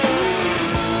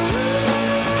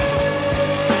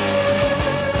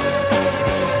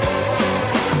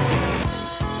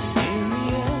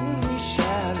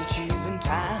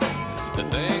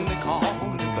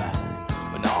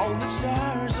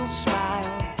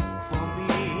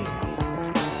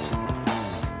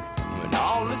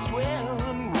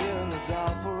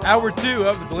Hour 2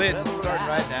 of the Blitz is starting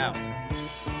right now.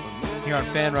 Here on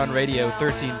Fan Run Radio,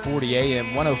 1340 AM,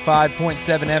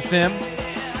 105.7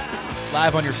 FM.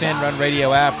 Live on your Fan Run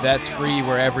Radio app. That's free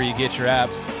wherever you get your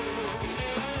apps.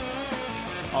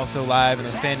 Also live in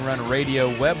the Fan Run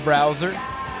Radio web browser.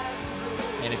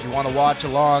 And if you want to watch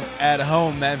along at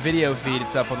home, that video feed,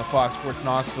 it's up on the Fox Sports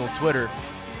Knoxville Twitter.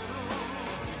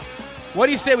 What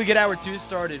do you say we get Hour 2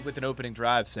 started with an opening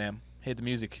drive, Sam? Hit the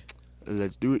music.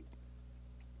 Let's do it.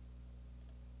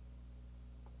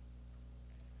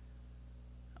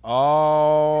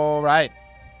 All right.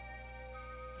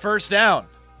 First down.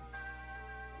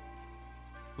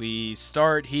 We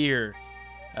start here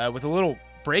with a little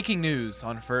breaking news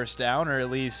on first down, or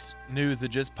at least news that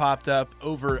just popped up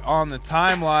over on the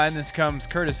timeline. This comes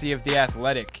courtesy of The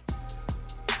Athletic.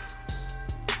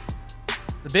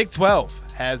 The Big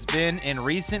 12 has been in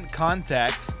recent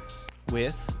contact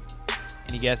with,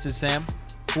 any guesses, Sam?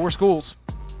 4 schools.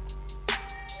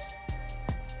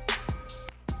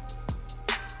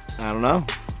 I don't know.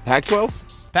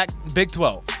 Pac-12? Big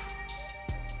 12.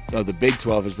 No, the Big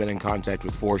 12 has been in contact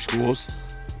with 4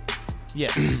 schools.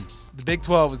 Yes. The Big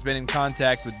 12 has been in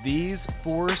contact with these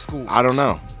 4 schools. I don't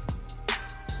know.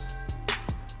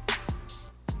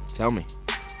 Tell me.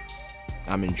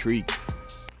 I'm intrigued.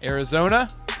 Arizona.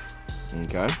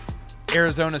 Okay.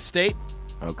 Arizona State.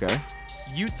 Okay.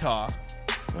 Utah.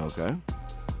 Okay.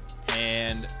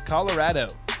 And Colorado.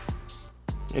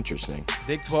 Interesting.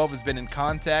 Big 12 has been in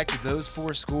contact with those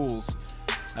 4 schools,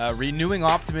 renewing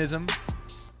optimism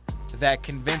that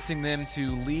convincing them to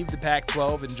leave the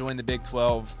Pac-12 and join the Big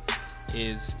 12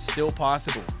 is still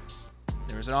possible.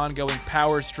 There's an ongoing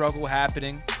power struggle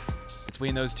happening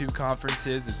between those 2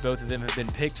 conferences, as both of them have been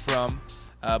picked from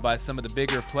by some of the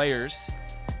bigger players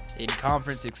in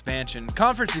conference expansion.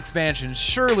 Conference expansion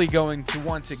surely going to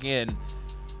once again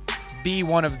be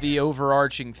one of the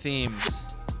overarching themes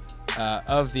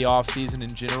of the offseason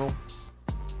in general.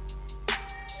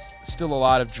 Still a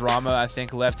lot of drama, I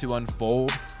think, left to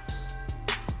unfold.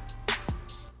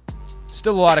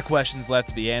 Still a lot of questions left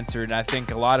to be answered, and I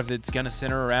think a lot of it's going to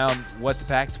center around what the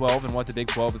Pac-12 and what the Big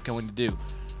 12 is going to do.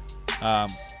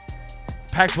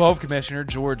 Pac-12 Commissioner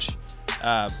George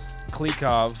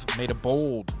Klikov made a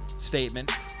bold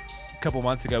statement a couple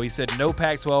months ago. He said no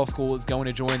Pac-12 school is going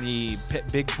to join the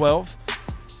Big 12,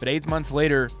 but 8 months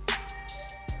later,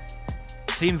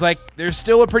 seems like there's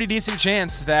still a pretty decent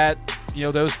chance that, you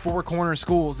know, those 4 corner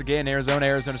schools, again, Arizona,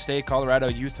 Arizona State, Colorado,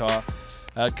 Utah,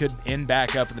 could end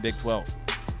back up in the Big 12.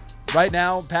 Right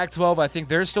now, Pac-12, I think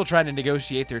they're still trying to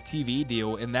negotiate their TV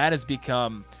deal, and that has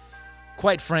become,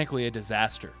 quite frankly, a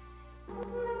disaster.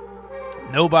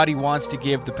 Nobody wants to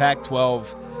give the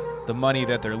Pac-12 the money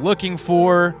that they're looking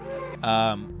for.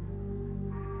 The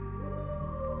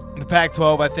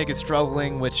Pac-12, I think, is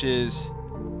struggling, which is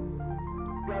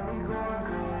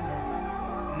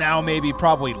now maybe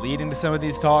probably leading to some of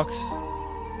these talks,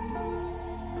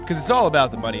 because it's all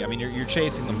about the money. I mean, you're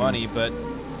chasing the money, but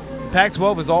the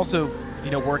Pac-12 is also,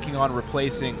 you know, working on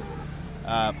replacing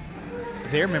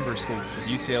their member schools with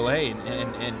UCLA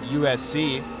and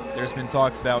USC. There's been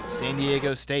talks about San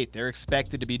Diego State. They're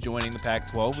expected to be joining the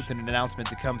Pac-12 with an announcement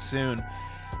to come soon.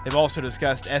 They've also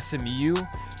discussed SMU.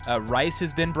 Rice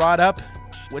has been brought up,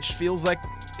 which feels like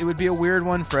it would be a weird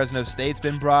one. Fresno State's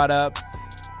been brought up.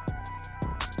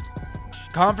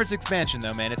 Conference expansion,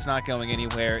 though, man, it's not going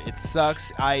anywhere. It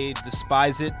sucks. I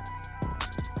despise it.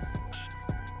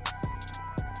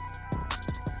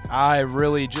 I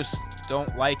really just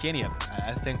don't like any of it.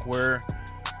 I think we're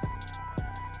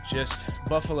just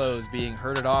buffaloes being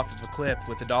herded off of a cliff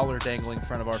with a dollar dangling in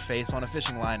front of our face on a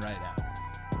fishing line right now.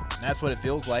 And that's what it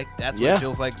feels like. That's what it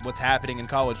feels like what's happening in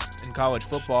college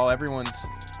football.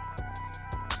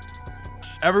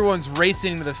 Everyone's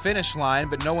racing to the finish line,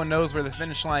 but no one knows where the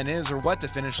finish line is or what the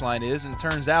finish line is, and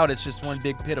turns out it's just one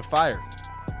big pit of fire.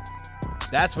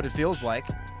 That's what it feels like.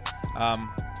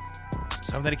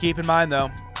 Something to keep in mind,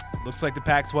 though. Looks like the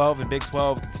Pac-12 and Big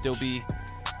 12 could still be,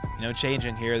 you know,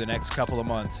 changing here the next couple of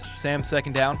months. Sam,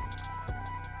 second down?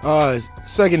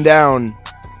 Second down,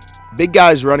 big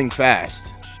guys running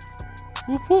fast.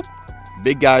 Whoop, whoop.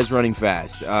 Big guys running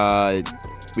fast.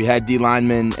 We had D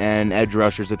linemen and edge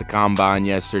rushers at the combine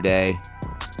yesterday.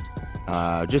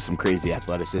 Just some crazy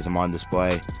athleticism on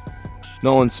display.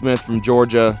 Nolan Smith from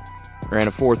Georgia ran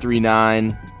a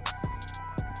 4.39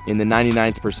 in the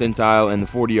 99th percentile in the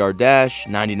 40-yard dash,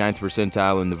 99th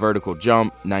percentile in the vertical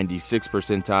jump, 96th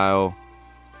percentile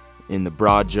in the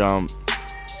broad jump.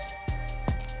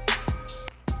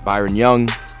 Byron Young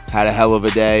had a hell of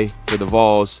a day for the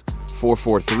Vols.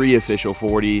 4.43 official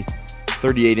 40,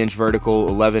 38-inch vertical,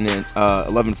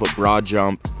 11-foot broad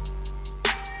jump.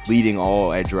 leading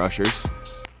all edge rushers.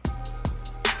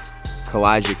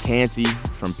 Kalijah Cansey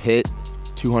from Pitt,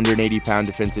 280-pound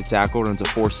defensive tackle, runs a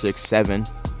 4.67.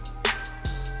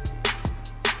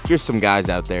 There's some guys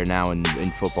out there now in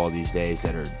football these days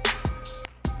that are,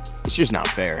 it's just not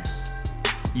fair.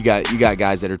 You got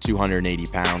guys that are 280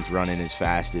 pounds running as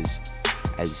fast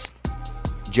as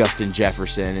Justin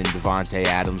Jefferson and Devontae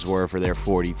Adams were for their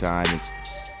 40 time. It's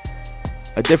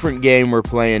a different game we're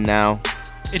playing now.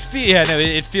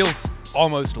 It feels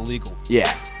almost illegal.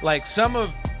 Yeah. Like some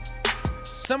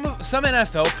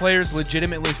NFL players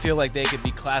legitimately feel like they could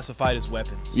be classified as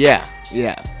weapons. Yeah.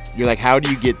 You're like, how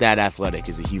do you get that athletic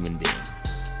as a human being?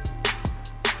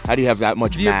 How do you have that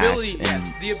much mass?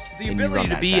 The ability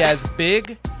to be as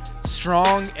big,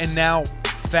 strong, and now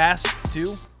fast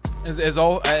too,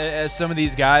 as some of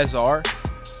these guys are.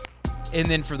 And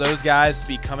then for those guys to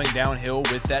be coming downhill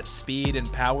with that speed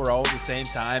and power all at the same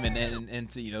time, and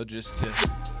to just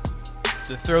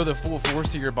to throw the full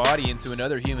force of your body into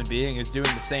another human being who's doing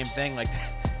the same thing, like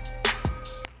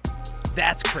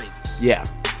that's crazy. Yeah.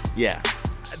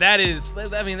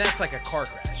 That's like a car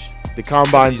crash. The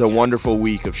Combine's a wonderful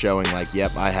week of showing, like,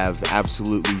 yep, I have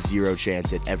absolutely zero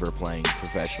chance at ever playing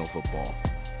professional football.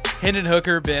 Hendon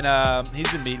Hooker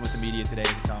he's been meeting with the media today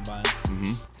at the Combine.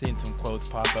 Seen some quotes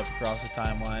pop up across the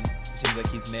timeline. Seems like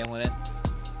he's nailing it.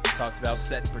 Talked about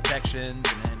setting protections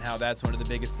and how that's one of the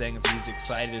biggest things. He's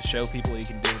excited to show people he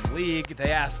can do in the league.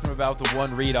 They asked him about the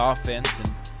one read offense, and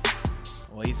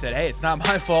he said, hey, it's not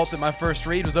my fault that my first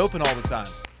read was open all the time.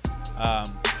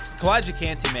 Kalijah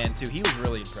Cansey, man, too, he was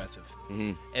really impressive.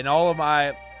 And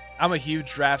I'm a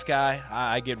huge draft guy.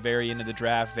 I get very into the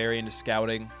draft, very into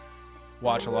scouting,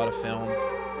 watch a lot of film,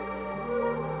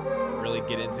 really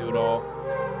get into it all.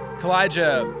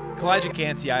 Kalijah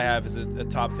Cansey I have as a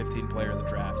top 15 player in the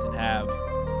draft, and have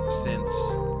since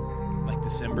like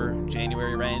December,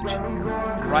 January range,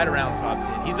 right around top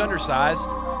 10. He's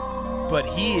undersized, but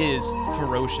he is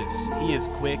ferocious. He is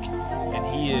quick, and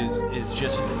he is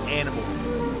just an animal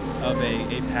of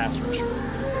a pass rusher.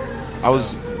 I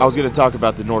was going to talk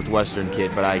about the Northwestern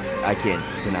kid, but I can't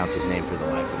pronounce his name for the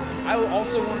life of me. I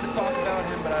also wanted to talk about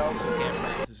him, but I also can't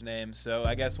pronounce his name, so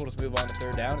I guess we'll just move on to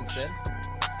third down instead.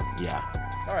 Yeah.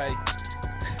 All right.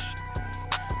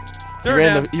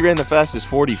 He ran the fastest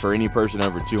 40 for any person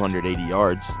over 280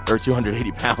 yards, or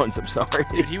 280 pounds, I'm sorry.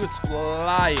 Dude, he was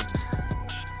flying.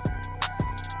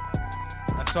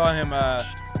 I saw him,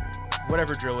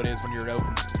 whatever drill it is when you're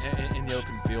in the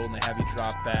open field and they have you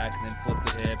drop back and then flip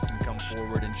the hips and come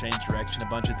forward and change direction a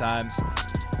bunch of times.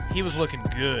 He was looking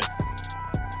good.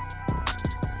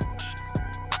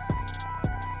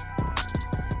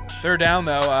 Third down,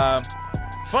 though.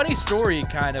 Funny story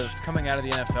kind of coming out of the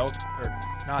NFL, or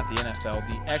not the NFL,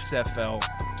 the XFL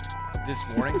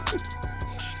this morning.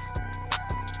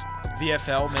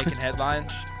 VFL making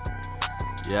headlines.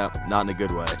 Yeah, not in a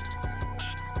good way.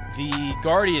 The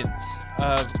Guardians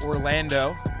of Orlando,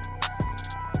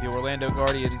 the Orlando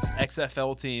Guardians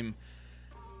XFL team,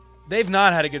 they've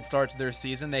not had a good start to their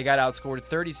season. They got outscored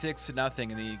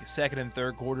 36-0 in the second and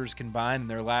third quarters combined in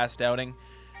their last outing.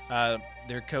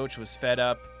 Their coach was fed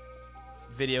up.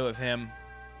 Video of him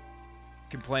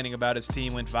complaining about his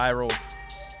team went viral.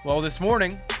 Well, this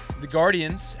morning, the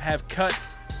Guardians have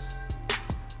cut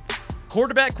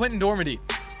quarterback Quentin Dormady.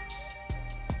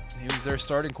 He was their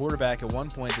starting quarterback at one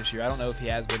point this year. I don't know if he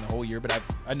has been the whole year, but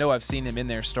I know I've seen him in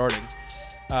there starting.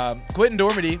 Quentin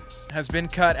Dormady has been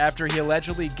cut after he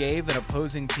allegedly gave an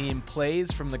opposing team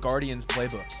plays from the Guardians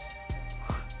playbook.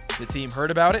 The team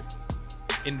heard about it,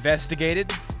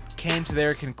 investigated, came to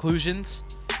their conclusions,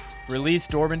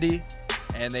 released Dormady,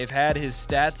 and they've had his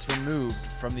stats removed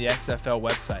from the XFL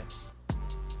website.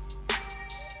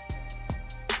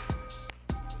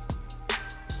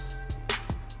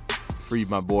 Free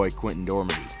my boy Quentin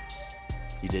Dormady.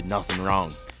 He did nothing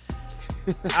wrong.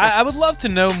 I would love to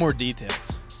know more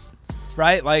details,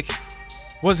 right? Like,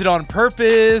 was it on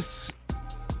purpose?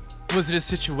 Was it a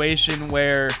situation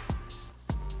where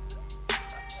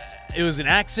it was an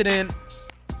accident?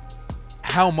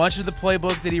 How much of the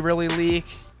playbook did he really leak?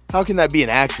 How can that be an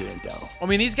accident, though? I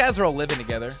mean, these guys are all living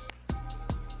together.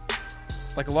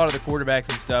 Like, a lot of the quarterbacks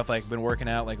and stuff, like, been working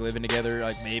out, like, living together.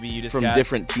 Like, maybe you just From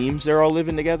different teams, they're all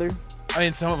living together? I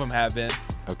mean, some of them have been.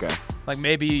 Okay. Like,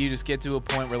 maybe you just get to a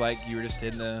point where, like, you were just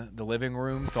in the living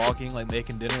room talking, like,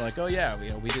 making dinner, like, oh, yeah,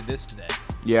 we did this today.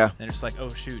 Yeah. And it's like, oh,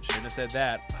 shoot, shouldn't have said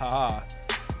that. Ha-ha.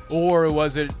 Or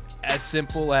was it as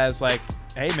simple as, like,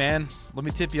 hey, man, let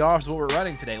me tip you off what we're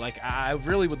running today. Like, I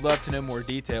really would love to know more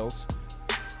details.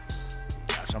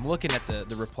 Gosh, I'm looking at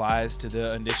the replies to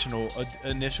the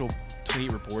initial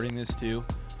tweet reporting this, too.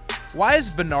 Why is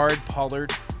Bernard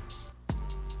Pollard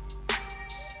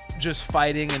just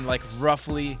fighting in like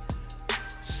roughly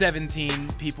 17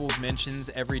 people's mentions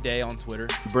every day on Twitter.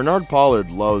 Bernard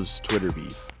Pollard loves Twitter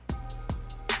beef.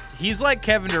 He's like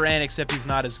Kevin Durant, except he's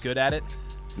not as good at it.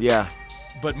 Yeah.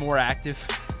 But more active.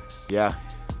 Yeah.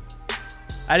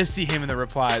 I just see him in the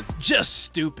replies, just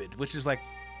stupid, which is like,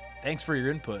 thanks for your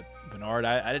input, Bernard.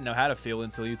 I didn't know how to feel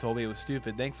until you told me it was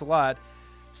stupid. Thanks a lot.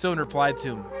 Stone replied to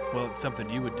him, well, it's something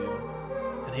you would do.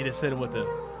 And he just hit him with a,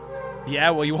 yeah,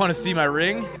 well, you want to see my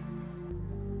ring?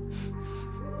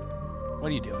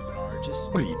 What are you doing, Bernard?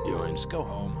 What are you doing? Just go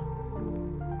home.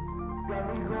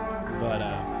 But,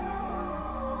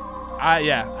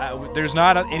 there's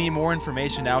not any more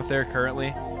information out there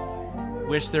currently.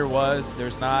 Wish there was.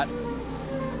 There's not.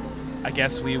 I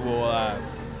guess we will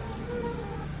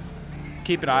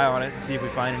keep an eye on it and see if we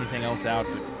find anything else out.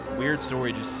 But weird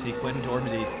story just to see Quentin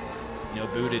Dormady,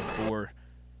 booted for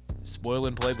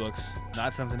spoiling playbooks.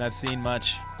 Not something I've seen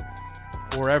much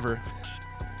or ever.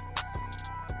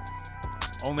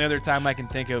 Only other time I can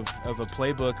think of a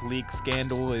playbook leak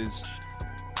scandal is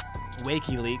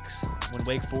WikiLeaks, when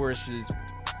Wake Forest's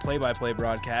play-by-play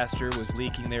broadcaster was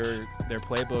leaking their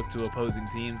playbook to opposing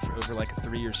teams for over like a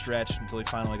 3-year stretch until he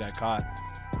finally got caught.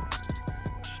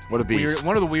 What a beast.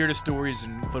 One of the weirdest stories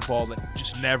in football that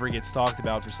just never gets talked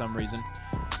about for some reason.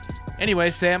 Anyway,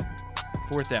 Sam,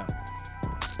 fourth down.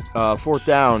 Fourth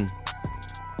down.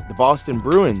 The Boston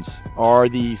Bruins are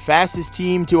the fastest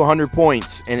team to 100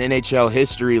 points in NHL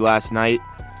history last night.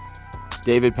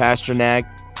 David Pastrnak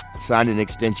signed an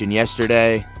extension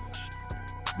yesterday,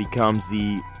 becomes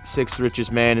the 6th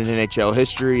richest man in NHL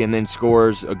history, and then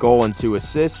scores a goal and 2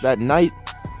 assists that night.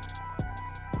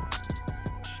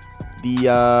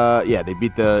 They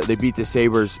beat the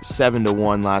Sabres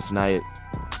 7-1 last night.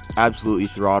 Absolutely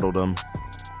throttled them.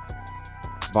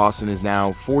 Boston is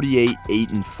now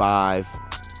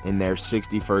 48-8-5 in their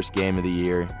 61st game of the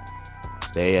year.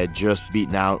 They had just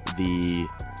beaten out the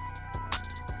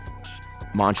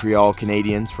Montreal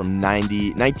Canadiens from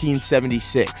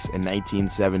 1976 and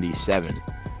 1977.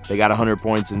 They got 100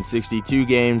 points in 62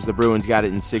 games. The Bruins got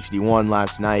it in 61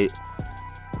 last night.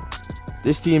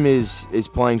 This team is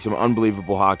playing some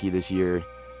unbelievable hockey this year.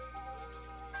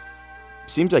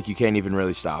 Seems like you can't even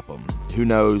really stop them. Who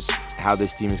knows how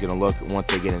this team is going to look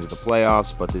once they get into the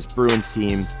playoffs, but this Bruins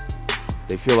team,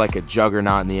 they feel like a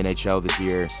juggernaut in the NHL this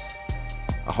year.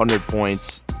 100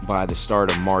 points by the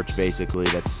start of March, basically.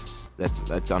 That's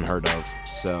unheard of.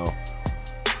 So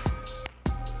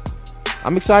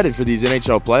I'm excited for these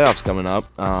NHL playoffs coming up.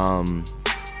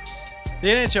 The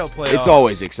NHL playoffs. It's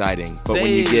always exciting, but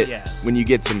when you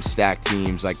get some stacked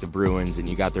teams like the Bruins and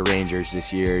you got the Rangers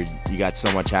this year, you got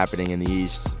so much happening in the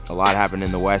East. A lot happening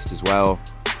in the West as well.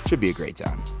 Should be a great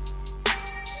time.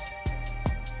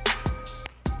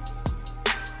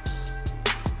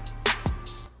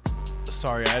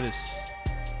 Sorry, I just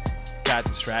got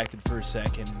distracted for a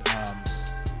second.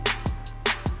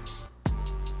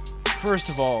 First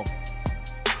of all,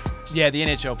 the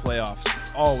NHL playoffs,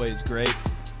 always great.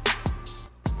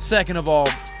 Second of all,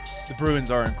 the Bruins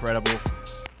are incredible.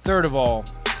 Third of all,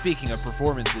 speaking of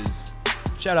performances,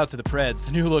 shout out to the Preds,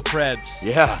 the new look Preds.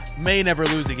 Yeah. May never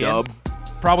lose again. Dub.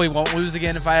 Probably won't lose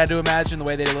again if I had to imagine the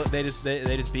way they just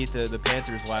beat the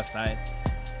Panthers last night.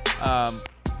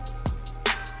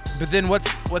 But then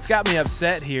what's got me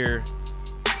upset here?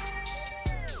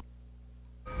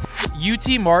 UT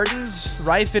Martins,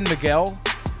 Ryfin Miguel,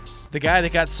 the guy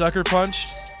that got sucker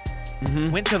punched,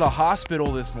 went to the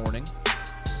hospital this morning.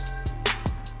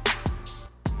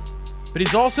 But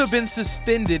he's also been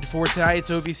suspended for tonight's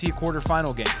OVC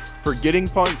quarterfinal game. For getting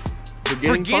punched?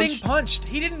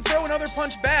 He didn't throw another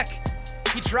punch back.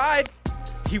 He tried.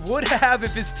 He would have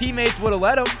if his teammates would have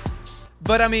let him.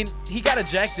 But, I mean, he got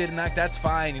ejected, and that's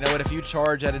fine. You know what? If you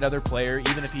charge at another player,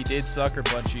 even if he did sucker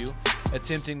punch you,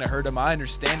 attempting to hurt him, I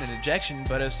understand an ejection.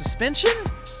 But a suspension?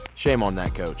 Shame on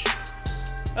that coach.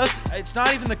 It's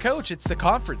not even the coach. It's the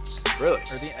conference. Really?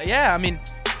 I mean,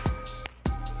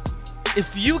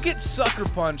 if you get sucker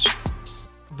punched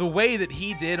the way that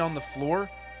he did on the floor,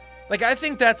 like, I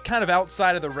think that's kind of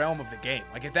outside of the realm of the game.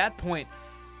 Like, at that point,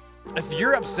 if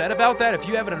you're upset about that, if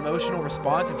you have an emotional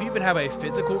response, if you even have a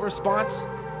physical response,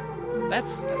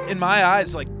 that's, in my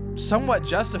eyes, like, somewhat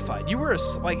justified. He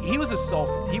was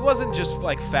assaulted. He wasn't just,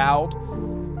 like, fouled.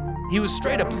 He was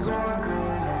straight up assaulted.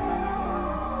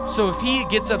 So if he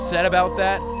gets upset about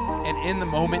that and in the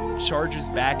moment charges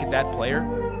back at that player,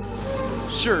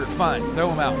 sure, fine,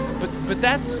 throw him out. But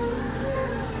that's,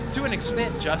 to an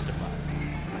extent, justified.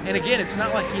 And again, it's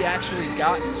not like he actually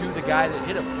got to the guy that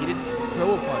hit him. He didn't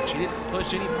throw a punch. He didn't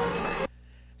push any punch.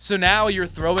 So now you're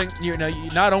throwing,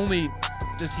 not only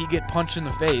does he get punched in the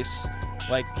face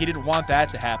Like, he didn't want that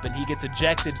to happen. He gets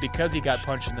ejected because he got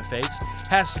punched in the face,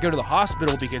 has to go to the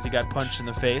hospital because he got punched in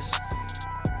the face.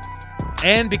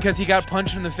 And because he got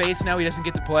punched in the face, now he doesn't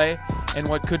get to play in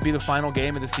what could be the final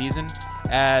game of the season,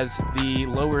 as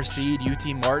the lower seed UT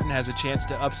Martin has a chance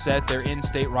to upset their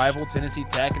in-state rival Tennessee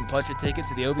Tech and punch a ticket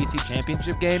to the OVC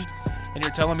championship game. And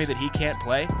you're telling me that he can't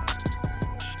play?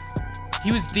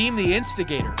 He was deemed the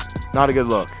instigator. Not a good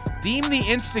look. Deemed the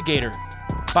instigator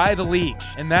by the league,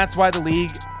 and that's why the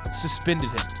league suspended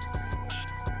him.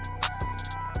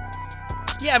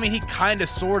 Yeah, I mean, he kind of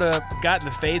sort of got in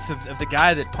the face of the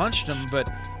guy that punched him, but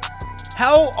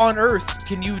how on earth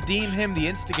can you deem him the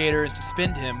instigator and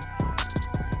suspend him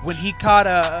when he caught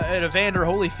an Evander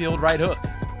Holyfield right hook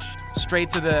straight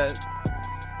to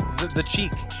the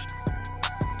cheek?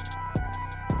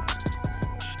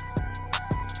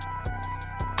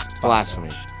 Blasphemy.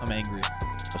 I'm angry.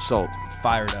 Assault.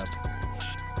 Fired up.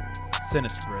 Send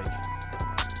us to break.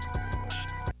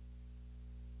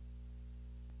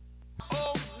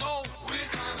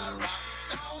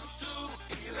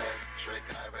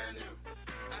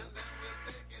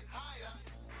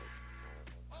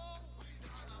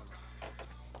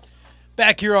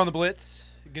 Back here on the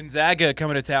Blitz, Gonzaga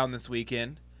coming to town this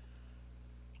weekend.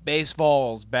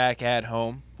 Baseball's back at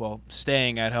home. Well,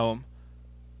 staying at home.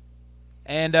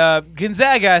 And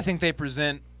Gonzaga, I think they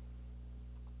present,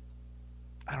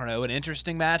 I don't know, an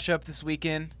interesting matchup this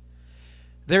weekend.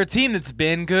 They're a team that's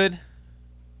been good.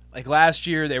 Like last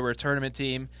year, they were a tournament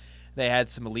team. They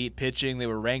had some elite pitching. They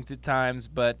were ranked at times,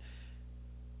 but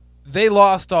they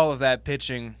lost all of that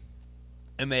pitching,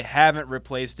 and they haven't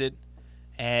replaced it.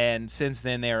 And since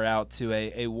then, they are out to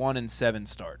a 1-7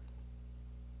 start.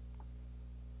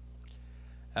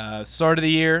 Start of the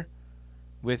year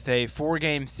with a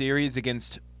 4-game series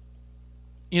against,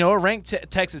 a ranked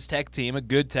Texas Tech team, a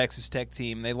good Texas Tech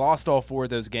team. They lost all 4 of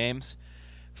those games,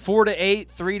 4-8,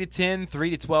 3-10,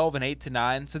 3-12, and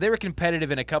 8-9. So they were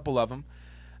competitive in a couple of them.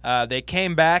 They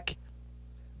came back,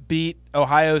 beat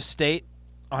Ohio State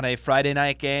on a Friday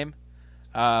night game.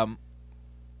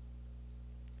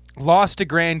 Lost to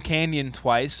Grand Canyon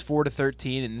twice,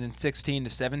 4-13 and then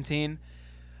 16-17.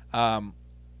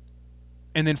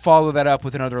 And then follow that up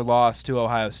with another loss to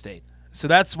Ohio State. So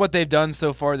that's what they've done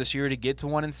so far this year to get to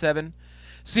 1-7.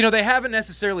 So, they haven't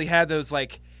necessarily had those,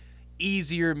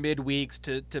 easier midweeks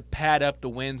to pad up the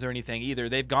wins or anything either.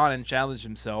 They've gone and challenged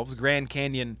themselves. Grand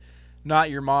Canyon, not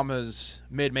your mama's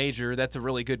mid-major. That's a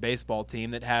really good baseball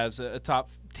team that has a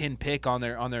top 10 pick on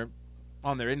their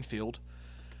infield.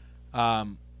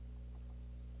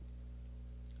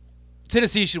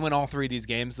 Tennessee should win all 3 of these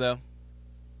games, though.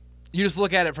 You just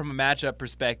look at it from a matchup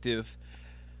perspective.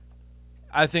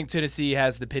 I think Tennessee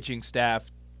has the pitching staff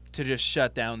to just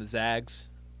shut down the Zags,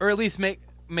 or at least make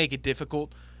it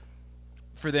difficult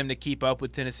for them to keep up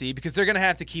with Tennessee, because they're going to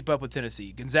have to keep up with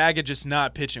Tennessee. Gonzaga just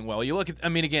not pitching well. You look at,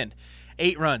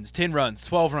 8 runs, 10 runs,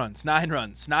 12 runs, 9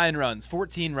 runs, 9 runs,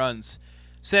 14 runs,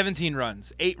 17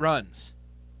 runs, 8 runs.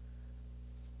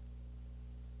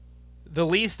 The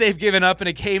least they've given up in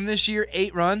a game this year,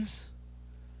 8 runs.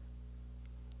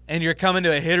 And you're coming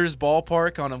to a hitter's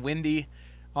ballpark on a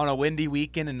windy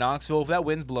weekend in Knoxville. If that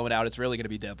wind's blowing out, it's really going to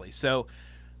be deadly. So,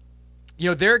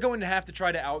 they're going to have to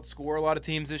try to outscore a lot of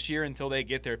teams this year until they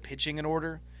get their pitching in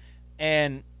order.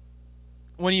 And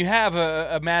when you have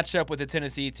a matchup with a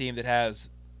Tennessee team that has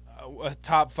a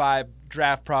top 5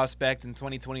 draft prospect in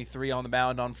 2023 on the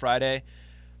mound on Friday,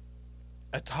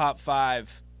 a top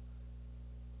 5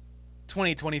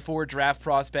 2024 draft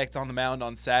prospect on the mound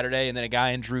on Saturday, and then a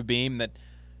guy in Drew Beam that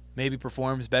maybe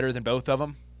performs better than both of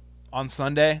them on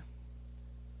Sunday,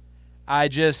 I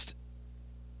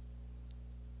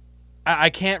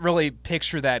can't really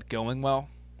picture that going well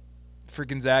for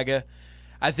Gonzaga.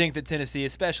 I think that Tennessee,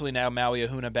 especially now Maui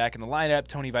Ahuna back in the lineup,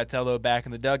 Tony Vitello back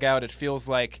in the dugout, it feels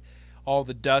like all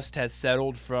the dust has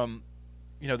settled from,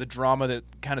 the drama that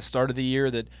kind of started the year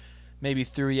that maybe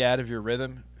threw you out of your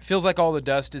rhythm. It feels like all the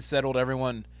dust is settled.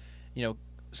 Everyone,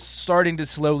 starting to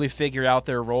slowly figure out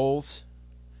their roles.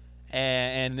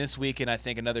 And this weekend, I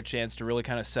think, another chance to really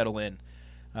kind of settle in.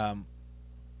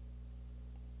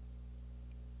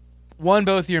 Won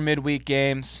both your midweek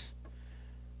games.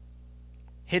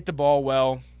 Hit the ball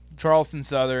well. Charleston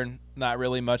Southern, not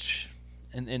really much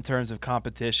in terms of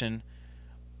competition.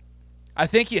 I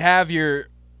think you have your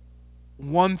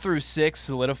 1 through 6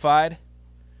 solidified,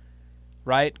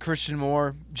 right? Christian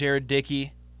Moore, Jared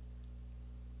Dickey,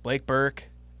 Blake Burke,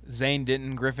 Zane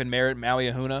Denton, Griffin Merritt,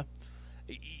 Maui Ahuna.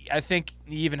 I think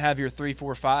you even have your 3,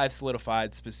 4, 5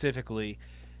 solidified specifically,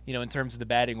 in terms of the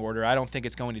batting order. I don't think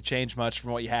it's going to change much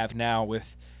from what you have now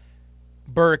with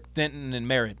Burke, Denton, and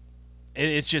Merritt.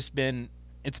 It's just been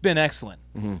It's been excellent.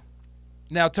 Mm-hmm.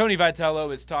 Now, Tony Vitello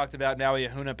has talked about Maui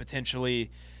Ahuna potentially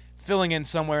filling in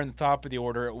somewhere in the top of the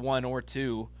order at 1 or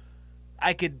 2.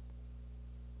 I think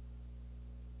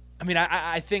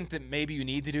that maybe you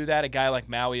need to do that. A guy like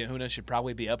Maui Ahuna should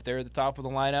probably be up there at the top of the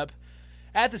lineup.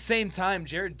 At the same time,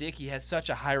 Jared Dickey has such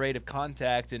a high rate of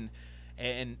contact, and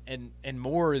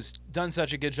Moore has done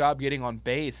such a good job getting on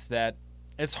base that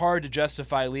it's hard to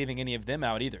justify leaving any of them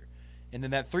out either. And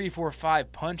then that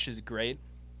 3-4-5 punch is great.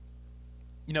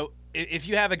 You know, if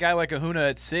you have a guy like Ahuna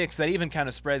at 6, that even kind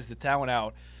of spreads the talent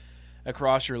out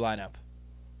across your lineup.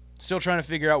 Still trying to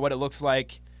figure out what it looks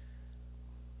like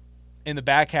in the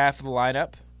back half of the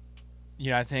lineup.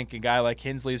 You know, I think a guy like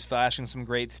Hensley's flashing some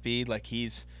great speed. Like,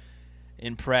 he's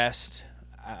impressed.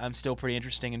 I'm still pretty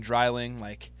interested in Dreiling.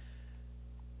 Like,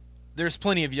 there's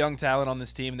plenty of young talent on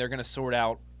this team. They're going to sort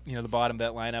out, you know, the bottom of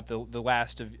that lineup, the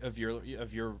last of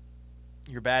your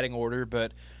batting order.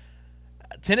 But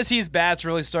Tennessee's bat's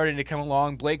really starting to come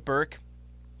along. Blake Burke,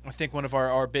 I think one of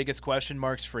our biggest question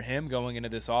marks for him going into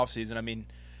this offseason. I mean,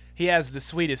 he has the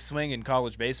sweetest swing in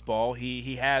college baseball.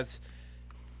 He has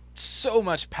so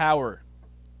much power.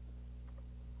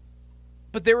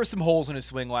 But there were some holes in his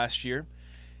swing last year.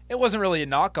 It wasn't really a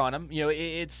knock on him. You know,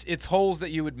 it's holes that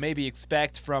you would maybe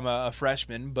expect from a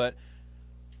freshman, but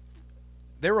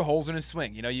there were holes in his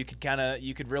swing. You know, you could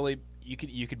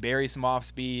bury some off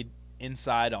speed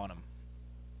inside on him.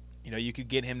 You know, you could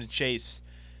get him to chase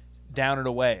down and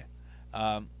away.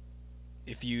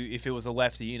 If it was a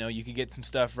lefty, you know, you could get some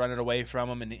stuff running away from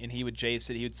him, and he would chase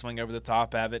it. He would swing over the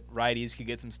top of it. Righties could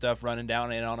get some stuff running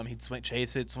down in on him. He'd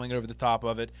chase it, swing over the top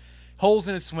of it. Holes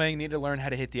in his swing. Need to learn how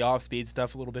to hit the off-speed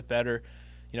stuff a little bit better.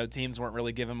 You know, teams weren't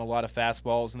really giving him a lot of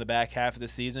fastballs in the back half of the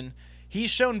season. He's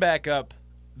shown back up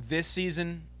this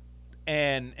season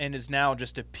and is now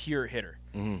just a pure hitter,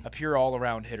 a pure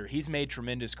all-around hitter. He's made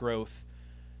tremendous growth.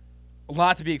 A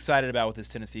lot to be excited about with this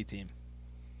Tennessee team.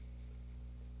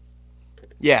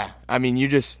 Yeah, I mean, you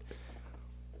get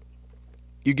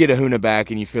Ahuna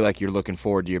back and you feel like you're looking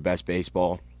forward to your best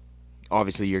baseball.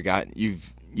 Obviously,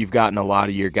 you've gotten a lot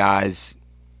of your guys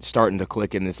starting to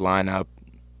click in this lineup.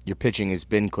 Your pitching has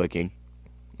been clicking.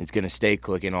 It's going to stay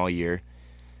clicking all year.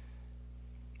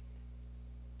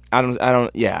 I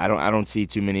don't see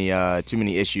too many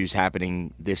issues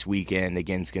happening this weekend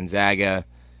against Gonzaga.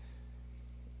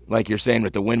 Like you're saying,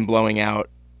 with the wind blowing out,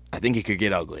 I think it could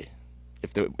get ugly.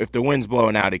 If the wind's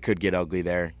blowing out, it could get ugly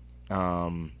there.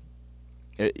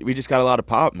 We just got a lot of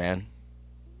pop, man.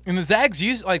 And the Zags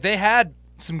they had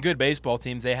some good baseball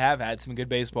teams. They have had some good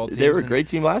baseball teams. They were a great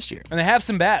team last year, and they have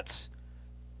some bats.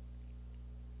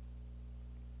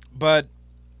 But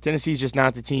Tennessee's just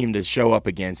not the team to show up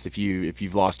against if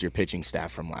you've lost your pitching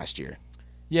staff from last year.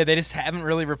 Yeah, they just haven't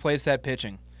really replaced that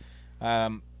pitching.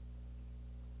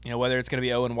 You know, whether it's going to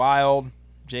be Owen Wild,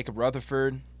 Jacob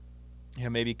Rutherford, you know,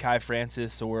 maybe Kai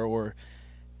Francis or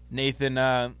Nathan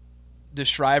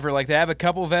DeShriver. Like, they have a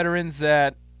couple veterans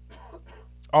that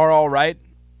are all right,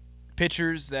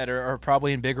 pitchers that are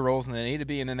probably in bigger roles than they need to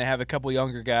be, and then they have a couple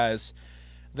younger guys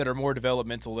that are more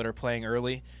developmental that are playing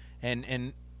early,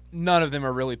 and none of them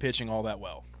are really pitching all that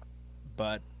well.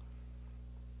 But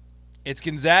it's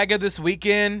Gonzaga this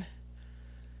weekend.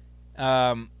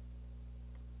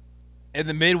 In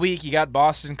the midweek, you got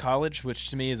Boston College,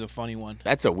 which to me is a funny one.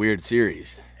 That's a weird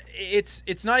series.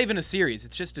 It's not even a series.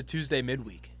 It's just a Tuesday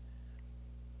midweek.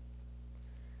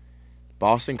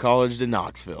 Boston College to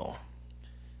Knoxville.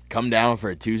 Come down for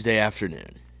a Tuesday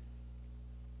afternoon.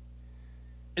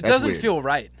 It doesn't feel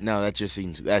right. No, that's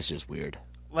just weird.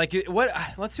 Like,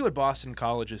 let's see what Boston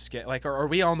College is getting. Like, are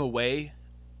we on the way?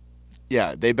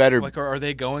 Yeah, they better. Like, are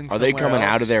they going somewhere Are they coming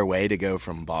out of their way to go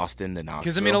from Boston to Knoxville?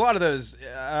 Because, I mean, a lot of those,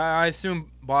 I assume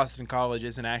Boston College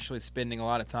isn't actually spending a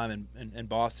lot of time in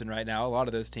Boston right now. A lot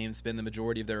of those teams spend the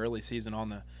majority of their early season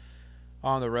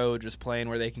on the road, just playing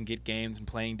where they can get games and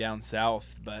playing down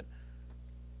south. But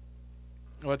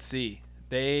let's see.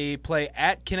 They play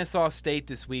at Kennesaw State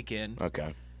this weekend.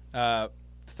 Okay. 3rd,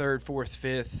 4th,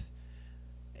 5th.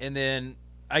 And then,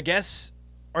 I guess,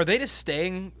 are they just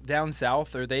staying down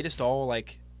south? Or are they just all,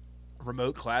 like,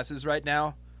 remote classes right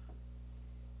now?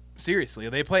 Seriously,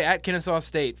 they play at Kennesaw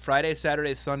State Friday,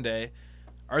 Saturday, Sunday.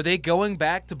 Are they going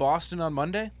back to Boston on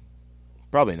Monday?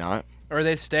 Probably not. Or are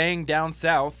they staying down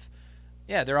south?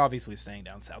 Yeah, they're obviously staying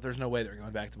down south. There's no way they're going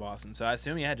back to Boston. So I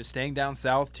assume, yeah, just staying down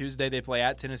south. Tuesday they play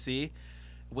at Tennessee.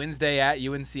 Wednesday at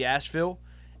UNC Asheville.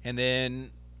 And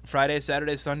then Friday,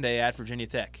 Saturday, Sunday at Virginia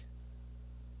Tech.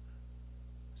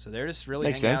 So they're just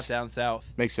really hanging out down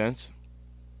south. Makes sense.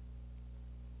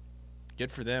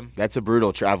 Good for them. That's a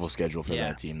brutal travel schedule for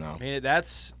that team, though. I mean,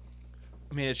 that's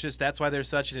I mean, it's just that's why there's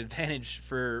such an advantage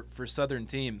for Southern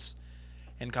teams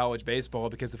in college baseball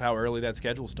because of how early that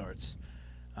schedule starts.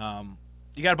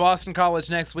 You got Boston College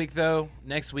next week, though.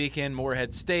 Next weekend,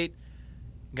 Morehead State.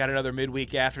 Got another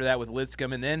midweek after that with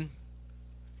Lipscomb, and then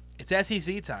it's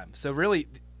SEC time. So really,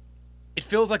 it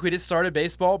feels like we just started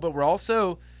baseball, but we're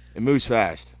also It moves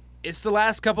fast. it's the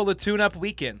last couple of tune-up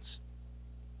weekends.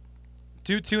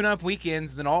 2 tune-up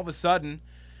weekends, then all of a sudden,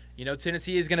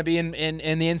 Tennessee is going to be in the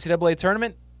NCAA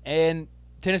tournament, and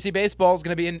Tennessee baseball is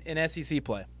going to be in SEC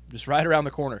play, just right around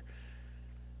the corner.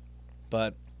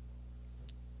 But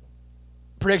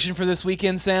prediction for this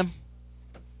weekend, Sam?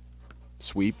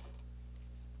 Sweep.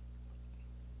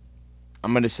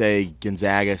 I'm going to say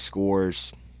Gonzaga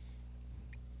scores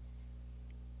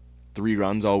 3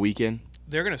 runs all weekend.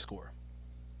 They're going to score.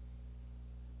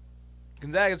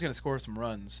 Gonzaga's going to score some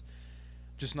runs,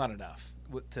 just not enough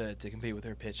to compete with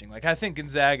their pitching. Like, I think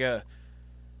Gonzaga,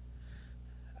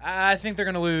 I think they're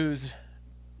going to lose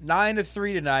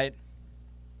 9-3 tonight.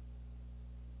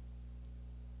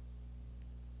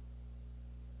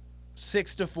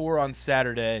 Six to 4 on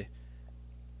Saturday,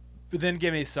 but then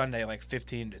give me Sunday like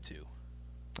 15-2.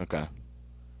 Okay.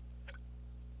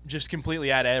 Just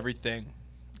completely out of everything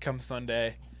come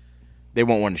Sunday. They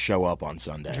won't want to show up on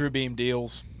Sunday. Drew Beam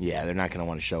deals. Yeah, they're not going to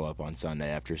want to show up on Sunday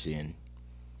after seeing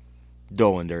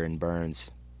Dolander and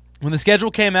Burns. When the schedule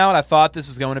came out, I thought this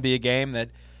was going to be a game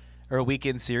or a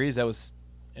weekend series it was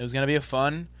going to be a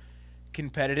fun,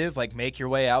 competitive, like make your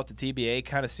way out to TBA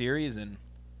kind of series, and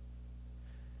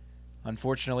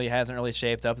unfortunately, it hasn't really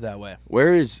shaped up that way.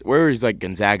 Where is like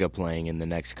Gonzaga playing in the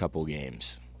next couple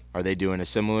games? Are they doing a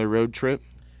similar road trip?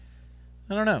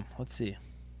 I don't know. Let's see.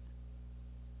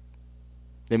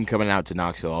 Them coming out to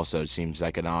Knoxville also seems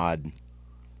like an odd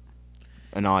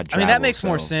travel. I mean, that makes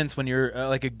more sense when you're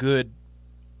like a good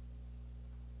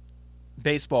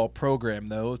baseball program,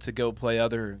 though, to go play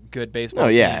other good baseball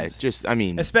teams. Yeah, just I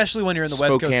mean, especially when you're in the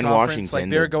West Coast Spokane, Conference, Washington, like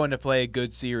they're going to play a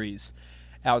good series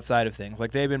outside of things.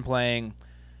 Like they've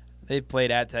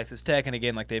played at Texas Tech, and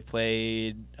again, like they've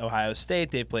played Ohio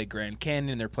State, they've played Grand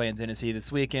Canyon, they're playing Tennessee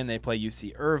this weekend, they play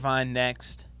UC Irvine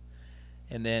next,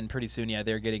 and then pretty soon,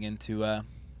 they're getting into the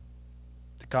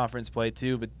conference play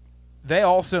too. But they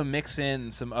also mix in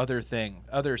some other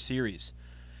series.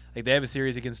 Like they have a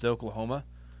series against Oklahoma.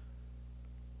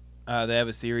 They have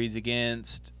a series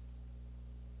against.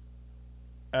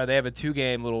 They have a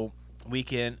 2-game little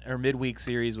weekend or midweek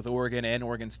series with Oregon and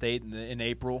Oregon State in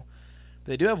April.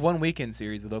 But they do have one weekend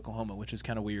series with Oklahoma, which is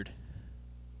kind of weird.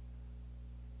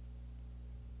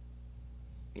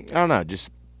 I don't know.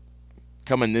 Just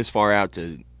coming this far out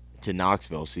to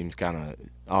Knoxville seems kind of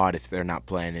odd if they're not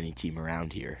playing any team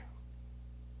around here.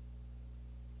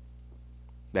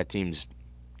 That team's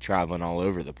traveling all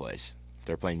over the place. If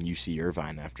they're playing UC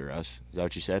Irvine after us, is that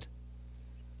what you said?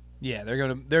 Yeah,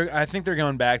 I think they're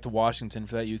going back to Washington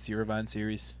for that UC Irvine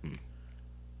series.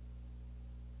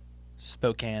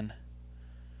 Spokane,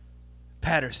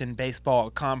 Patterson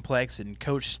Baseball Complex, and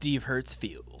Coach Steve Hertz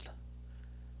Field.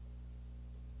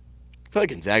 I feel like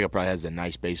Gonzaga probably has a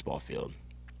nice baseball field.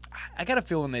 I got a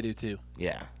feeling they do too.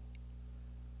 Yeah.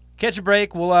 Catch a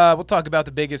break. We'll talk about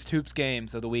the biggest hoops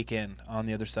games of the weekend on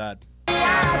the other side. All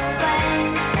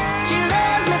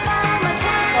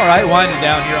right, winding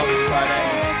down here on this Friday.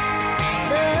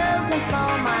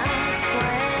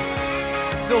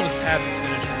 Still just haven't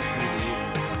finished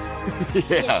this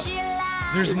movie. Yeah.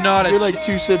 There's not You're like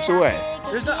 2 sips away.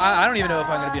 I don't even know if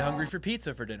I'm going to be hungry for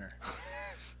pizza for dinner.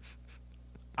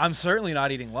 I'm certainly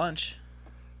not eating lunch.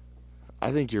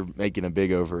 I think you're making a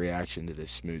big overreaction to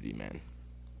this smoothie, man.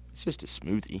 It's just a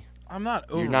smoothie. I'm not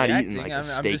overreacting. You're not eating like a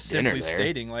steak I'm just dinner simply there.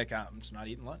 stating like I'm just not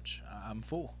eating lunch. I'm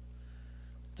full.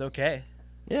 It's okay.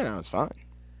 Yeah, no, it's fine.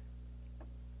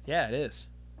 Yeah, it is.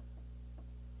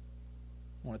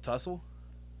 Want to tussle?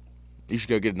 You should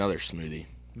go get another smoothie.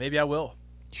 Maybe I will.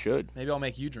 You should. Maybe I'll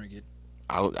make you drink it.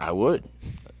 I would.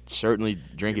 Certainly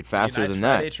drink it faster nice than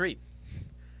Friday that. Treat.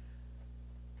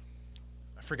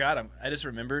 I forgot him. I just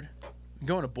remembered. I'm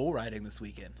going to bull riding this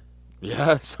weekend.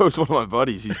 Yeah, so is one of my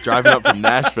buddies. He's driving up from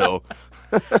Nashville.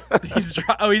 He's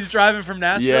driving from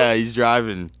Nashville? Yeah, he's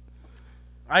driving.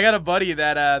 I got a buddy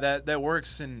that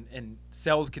works and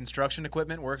sells construction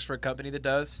equipment, works for a company that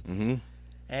does. Mm-hmm.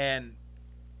 And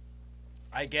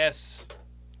I guess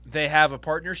they have a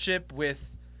partnership with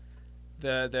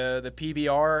the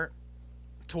PBR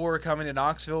tour coming to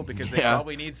Knoxville because they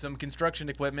probably need some construction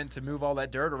equipment to move all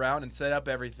that dirt around and set up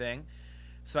everything.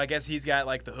 So I guess he's got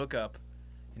like the hookup,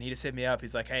 and he just hit me up.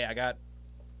 He's like, "Hey, I got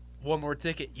one more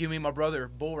ticket. You, me, and my brother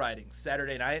bull riding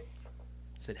Saturday night."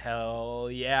 I said, "Hell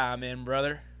yeah, I'm in,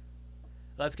 brother.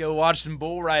 Let's go watch some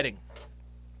bull riding."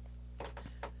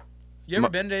 You ever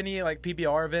been to any like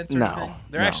PBR events or anything?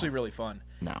 They're actually really fun.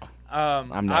 No.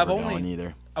 I'm never going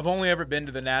either. I've only ever been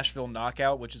to the Nashville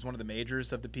Knockout, which is one of the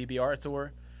majors of the PBR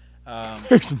tour.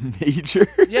 There's majors?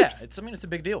 Yeah, it's a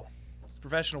big deal. It's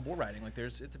professional bull riding. Like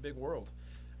it's a big world.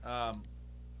 How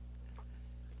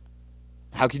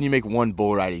can you make one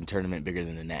bull riding tournament bigger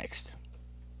than the next?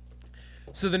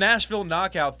 So the Nashville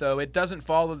Knockout, though, it doesn't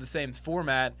follow the same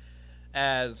format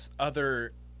as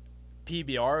other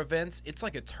PBR events. It's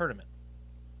like a tournament.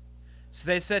 So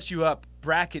they set you up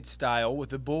bracket style with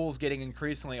the bulls getting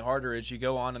increasingly harder as you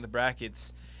go on in the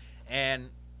brackets. And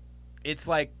it's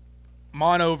like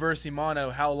mono versus mono,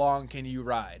 how long can you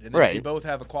ride? And then if you both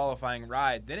have a qualifying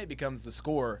ride, then it becomes the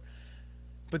score.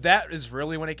 But that is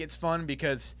really when it gets fun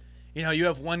because, you know, you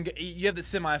have the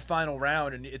semifinal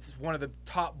round and it's one of the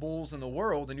top bulls in the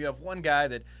world, and you have one guy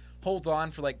that holds on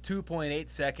for like 2.8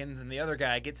 seconds and the other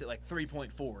guy gets it like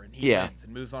 3.4 and he wins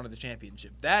and moves on to the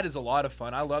championship. That is a lot of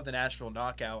fun. I love the Nashville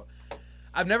Knockout.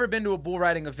 I've never been to a bull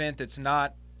riding event that's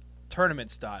not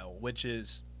tournament style, which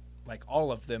is like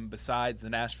all of them besides the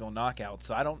Nashville Knockout.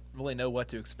 So I don't really know what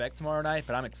to expect tomorrow night,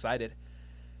 but I'm excited.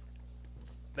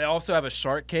 They also have a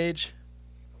shark cage.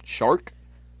 Shark?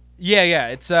 Yeah.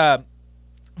 It's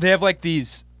they have like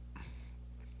these.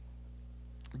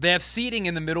 They have seating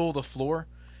in the middle of the floor,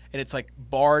 and it's like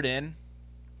barred in,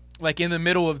 like in the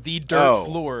middle of the dirt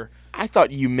floor. I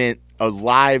thought you meant a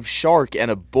live shark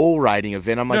and a bull riding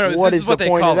event. I'm like, no, what is the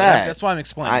point of that? That's why I'm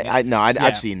explaining.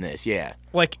 I've seen this. Yeah.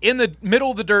 Like in the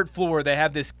middle of the dirt floor, they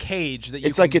have this cage that you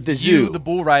it's can like at the view zoo. The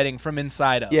bull riding from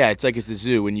inside of. Yeah, it's like at the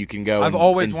zoo when you can go. I've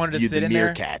always wanted to view sit the in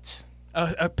there. meerkats.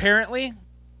 Apparently,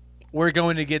 we're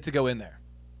going to get to go in there.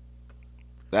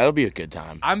 That'll be a good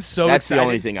time. I'm so That's excited. the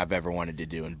only thing I've ever wanted to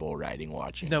do in bull riding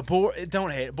watching. No,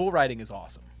 don't hate it. Bull riding is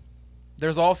awesome.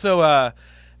 There's also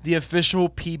the official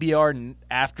PBR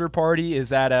after party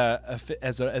is at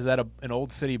an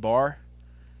Old City bar.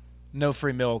 No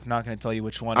free milk. Not going to tell you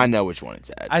which one. I know which one it's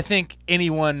at. I think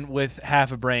anyone with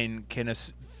half a brain can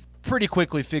pretty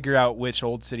quickly figure out which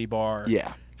Old City bar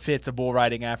fits a bull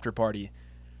riding after party.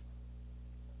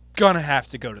 Gonna have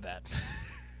to go to that.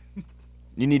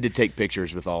 You need to take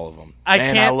pictures with all of them.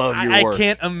 I love your work. I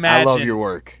can't imagine. I love your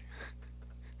work.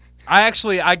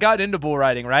 I got into bull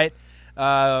riding, right? When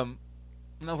I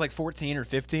was like 14 or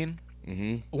 15.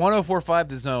 Mm-hmm. 104.5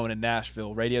 The Zone in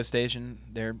Nashville, radio station,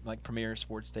 their like premier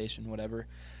sports station, whatever.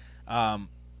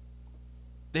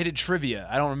 They did trivia.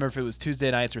 I don't remember if it was Tuesday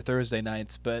nights or Thursday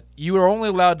nights, but you were only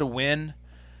allowed to win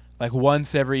like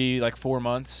once every like 4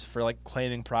 months for like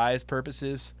claiming prize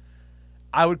purposes.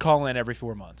 I would call in every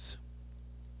 4 months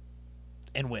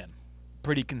and win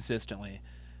pretty consistently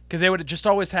because they would just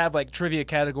always have like trivia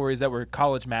categories that were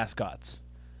college mascots.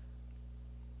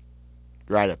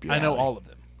 Right up your alley. I know all of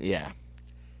them. Yeah.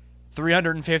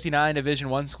 359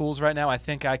 Division I schools right now. I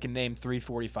think I can name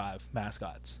 345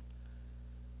 mascots.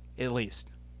 At least.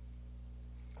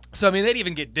 So, I mean, they'd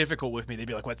even get difficult with me. They'd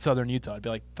be like, what, Southern Utah? I'd be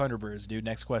like, Thunderbirds, dude,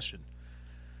 next question.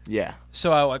 Yeah.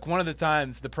 So, like, one of the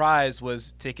times, the prize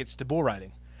was tickets to bull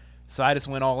riding. So I just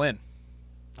went all in.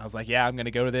 I was like, yeah, I'm going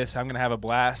to go to this. I'm going to have a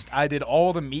blast. I did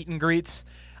all the meet and greets.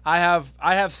 I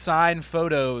have signed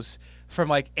photos from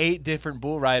like 8 different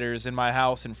bull riders in my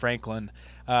house in Franklin.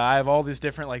 I have all these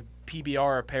different like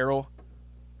PBR apparel.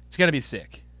 It's going to be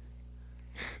sick.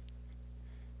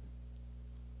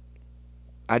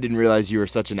 I didn't realize you were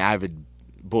such an avid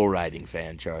bull riding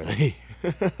fan, Charlie.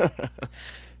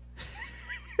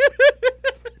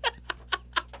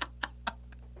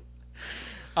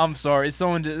 I'm sorry.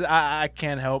 I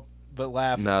can't help but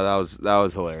laugh. No, that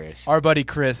was hilarious. Our buddy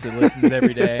Chris that listens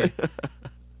every day.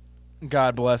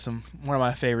 God bless him. One of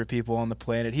my favorite people on the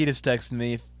planet. He just texted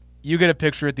me, if you get a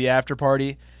picture at the after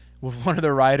party with one of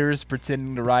the riders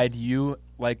pretending to ride you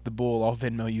like the bull, I'll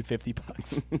Venmo you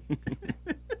 $50.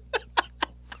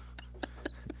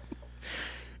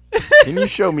 Can you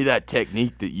show me that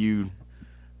technique that you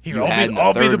Here, had in the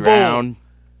I'll be third the bull. round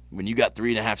when you got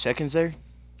 3.5 seconds there?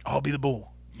 I'll be the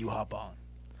bull. You hop on.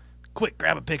 Quick,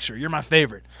 grab a picture. You're my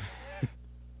favorite.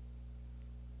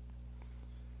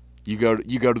 You go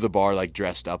to the bar like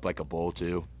dressed up like a bull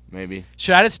too, maybe.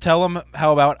 Should I just tell him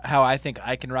how I think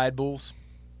I can ride bulls?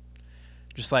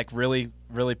 Just like really,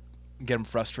 really get him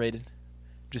frustrated.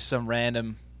 Just some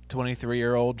random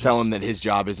 23-year-old. Tell him that his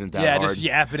job isn't that hard. Yeah, just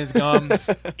yapping his gums.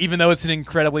 Even though it's an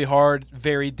incredibly hard,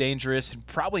 very dangerous, and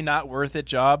probably not worth it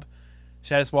job.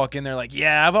 Should I just walk in there like,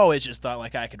 yeah, I've always just thought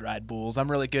like I could ride bulls.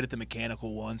 I'm really good at the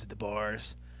mechanical ones at the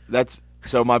bars.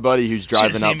 So my buddy who's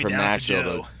driving up me from down to Nashville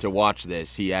Joe. to watch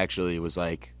this, he actually was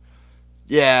like,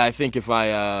 yeah, I think if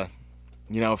I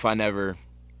never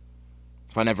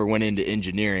if I never went into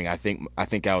engineering, I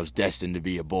think I was destined to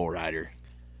be a bull rider.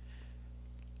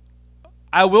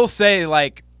 I will say,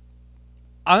 like,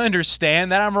 I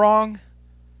understand that I'm wrong,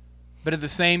 but at the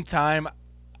same time,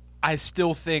 I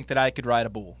still think that I could ride a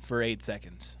bull for 8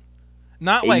 seconds.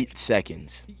 Not 8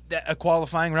 seconds. A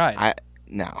qualifying ride.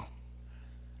 No.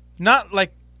 Not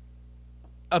like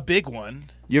a big one.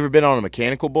 You ever been on a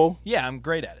mechanical bull? Yeah, I'm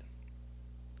great at it.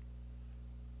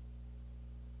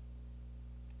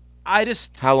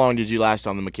 How long did you last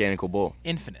on the mechanical bull?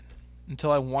 Infinite. Until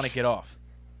I want to get off.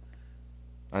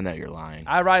 I know you're lying.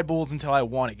 I ride bulls until I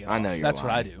want to get off. I know you're That's lying.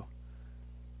 what I do.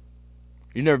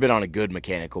 You've never been on a good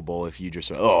mechanical bull if you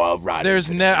just, I'll ride There's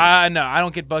it. I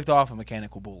don't get bucked off of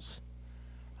mechanical bulls.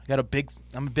 I'm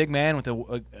a big man with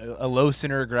a low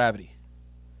center of gravity.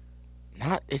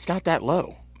 It's not that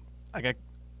low. I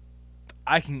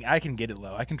can get it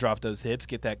low. I can drop those hips,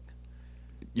 get that.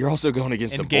 You're also going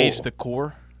against a bull. Engage the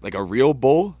core. Like a real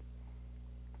bull?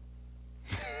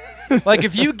 Like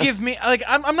if you give me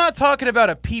I'm not talking about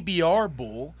a PBR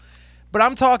bull, but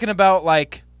I'm talking about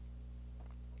like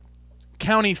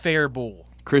county fair bull.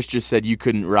 Chris just said you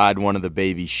couldn't ride one of the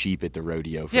baby sheep at the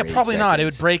rodeo for 8 probably not. It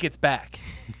seconds. would break its back.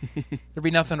 There'd be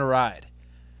nothing to ride.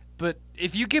 But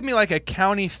if you give me like a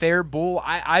county fair bull,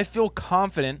 I feel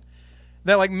confident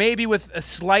that like maybe with a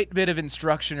slight bit of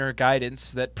instruction or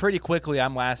guidance that pretty quickly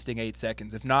I'm lasting 8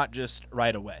 seconds, if not just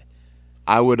right away.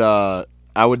 I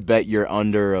would bet you're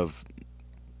under of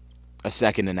a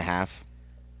second and a half.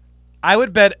 I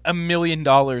would bet $1 million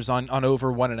on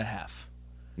over 1.5.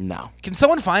 No. Can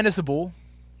someone find us a bull?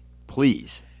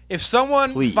 Please. If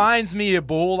someone finds me a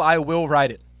bull, I will ride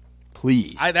it.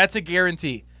 Please. That's a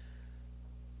guarantee.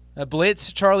 A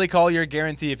Blitz, Charlie Collier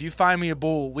guarantee. If you find me a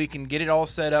bull, we can get it all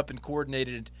set up and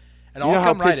coordinated. And you know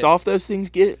how pissed off those things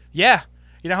get? Yeah.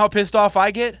 You know how pissed off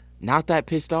I get? Not that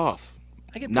pissed off.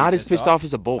 I get not as pissed off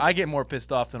as a bull. I get more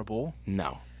pissed off than a bull.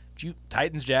 No.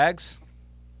 Titans Jags?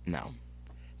 No.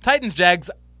 Titans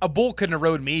Jags, a bull couldn't have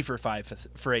rode me for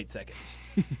 8 seconds.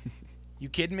 You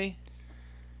kidding me?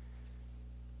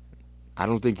 I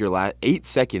don't think 8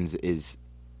 seconds is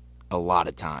a lot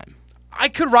of time. I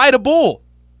could ride a bull.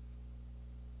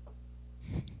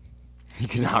 You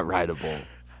cannot ride a bull.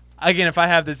 Again, if I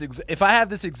have this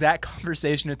exact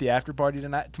conversation at the after party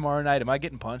tomorrow night, am I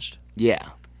getting punched? Yeah.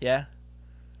 Yeah.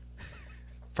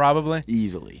 Probably.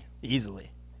 Easily.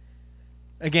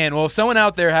 Again, well, if someone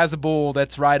out there has a bull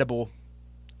that's rideable,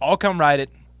 I'll come ride it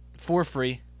for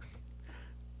free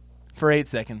for 8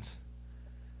 seconds.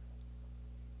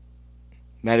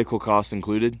 Medical costs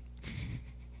included?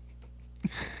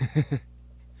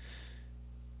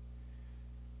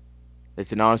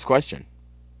 It's an honest question.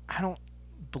 I don't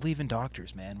believe in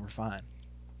doctors, man. We're fine.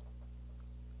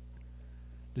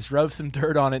 Just rub some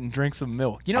dirt on it and drink some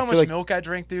milk. You know how much milk I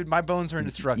drink, dude? My bones are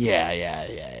indestructible.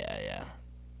 Yeah.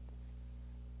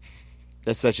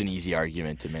 That's such an easy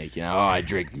argument to make. I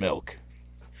drink milk.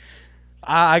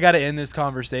 I got to end this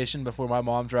conversation before my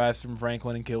mom drives from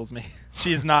Franklin and kills me.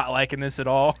 She's not liking this at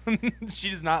all. She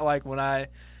does not like when I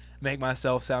make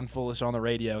myself sound foolish on the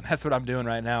radio. That's what I'm doing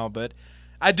right now. But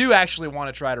I do actually want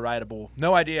to try to ride a bull.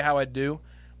 No idea how I'd do,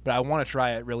 but I want to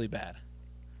try it really bad.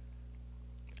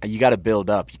 You got to build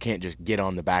up. You can't just get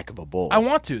on the back of a bull. I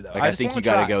want to, though. I think you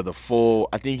got to go the full.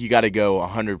 I think you got to go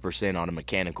 100% on a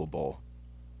mechanical bull.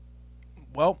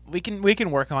 Well, we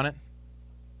can work on it.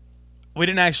 We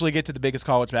didn't actually get to the biggest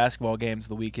college basketball games of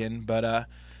the weekend, but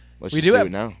we do it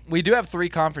now. We do have 3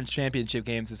 conference championship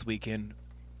games this weekend.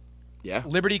 Yeah.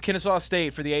 Liberty, Kennesaw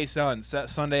State for the A-Suns,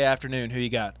 Sunday afternoon. Who you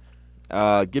got?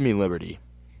 Give me Liberty.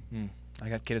 I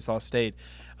got Kennesaw State.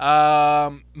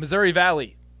 Missouri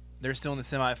Valley, they're still in the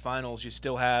semifinals. You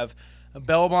still have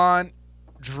Belmont,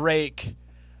 Drake,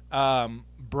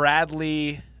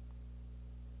 Bradley,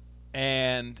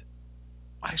 and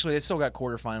actually they still got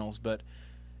quarterfinals. But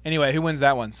anyway, who wins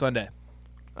that one Sunday?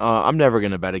 I'm never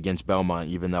going to bet against Belmont,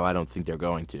 even though I don't think they're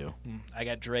going to. I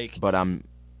got Drake. But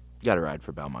got to ride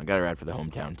for Belmont. Got to ride for the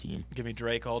hometown team. Give me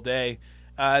Drake all day.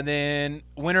 And then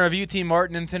winner of UT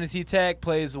Martin and Tennessee Tech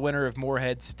plays the winner of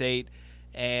Morehead State.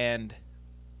 And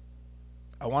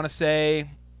I want to say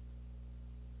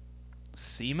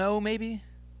SEMO, maybe?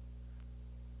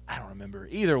 I don't remember.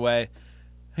 Either way,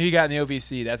 who you got in the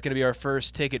OVC? That's going to be our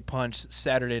first ticket punch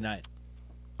Saturday night.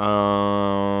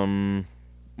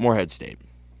 Morehead State.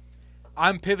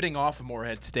 I'm pivoting off of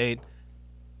Morehead State.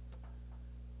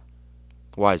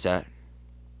 Why is that?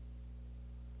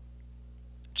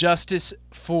 Justice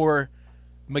for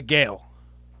Miguel.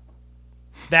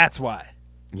 That's why.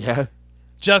 Yeah?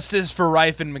 Justice for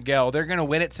Rife and Miguel. They're going to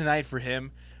win it tonight for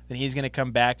him. Then he's going to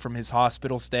come back from his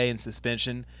hospital stay and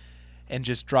suspension. and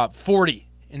just drop 40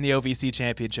 in the OVC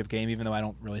championship game, even though I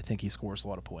don't really think he scores a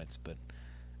lot of points. But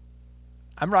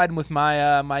I'm riding with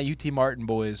my my UT Martin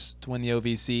boys to win the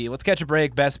OVC. Let's catch a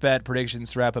break. Best bet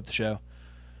predictions to wrap up the show.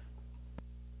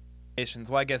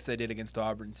 Well, I guess they did against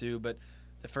Auburn too, but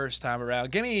the first time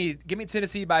around, give me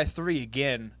Tennessee by 3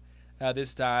 again.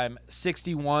 This time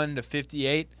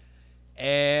 61-58,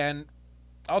 and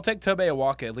I'll take Tobe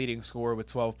Awaka leading scorer with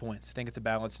 12 points. I think it's a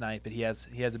balanced night, but he has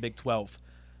a big 12.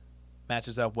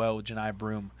 Matches up well with Janai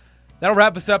Broom. That'll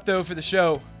wrap us up though for the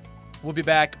show. We'll be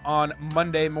back on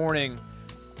Monday morning.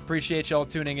 Appreciate y'all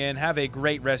tuning in. Have a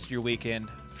great rest of your weekend.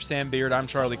 For Sam Beard, I'm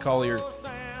Charlie Collier.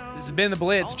 This has been The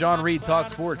Blitz. John Reed Talk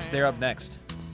Sports. They're up next.